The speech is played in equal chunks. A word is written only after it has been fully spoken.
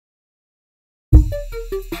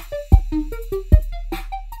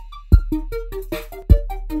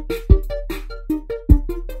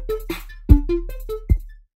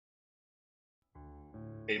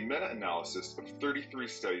meta-analysis of 33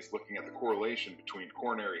 studies looking at the correlation between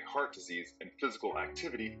coronary heart disease and physical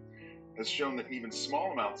activity has shown that even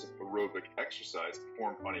small amounts of aerobic exercise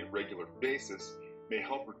performed on a regular basis may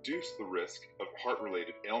help reduce the risk of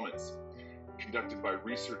heart-related ailments. Conducted by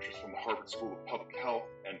researchers from the Harvard School of Public Health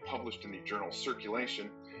and published in the journal Circulation,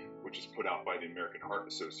 which is put out by the American Heart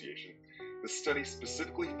Association, the study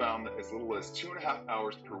specifically found that as little as 2.5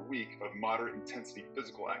 hours per week of moderate intensity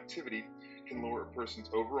physical activity can lower a person's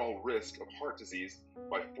overall risk of heart disease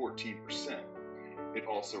by 14%. It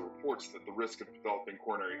also reports that the risk of developing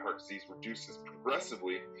coronary heart disease reduces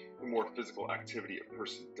progressively the more physical activity a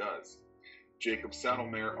person does. Jacob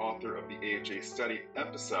Saddlemeyer, author of the AHA study,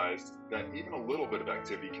 emphasized that even a little bit of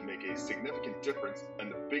activity can make a significant difference,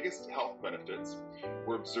 and the biggest health benefits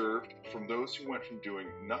were observed from those who went from doing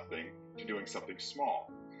nothing to doing something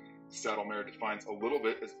small. Saddlemeyer defines a little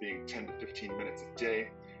bit as being 10 to 15 minutes a day,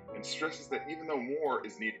 and stresses that even though more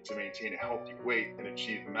is needed to maintain a healthy weight and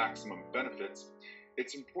achieve maximum benefits,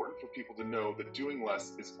 it's important for people to know that doing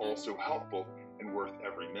less is also helpful and worth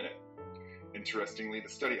every minute. Interestingly, the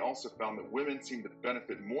study also found that women seemed to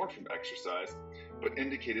benefit more from exercise, but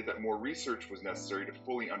indicated that more research was necessary to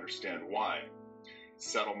fully understand why.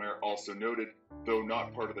 Saddlemeyer also noted, though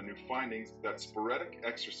not part of the new findings, that sporadic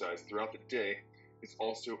exercise throughout the day is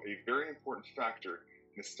also a very important factor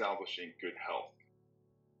in establishing good health.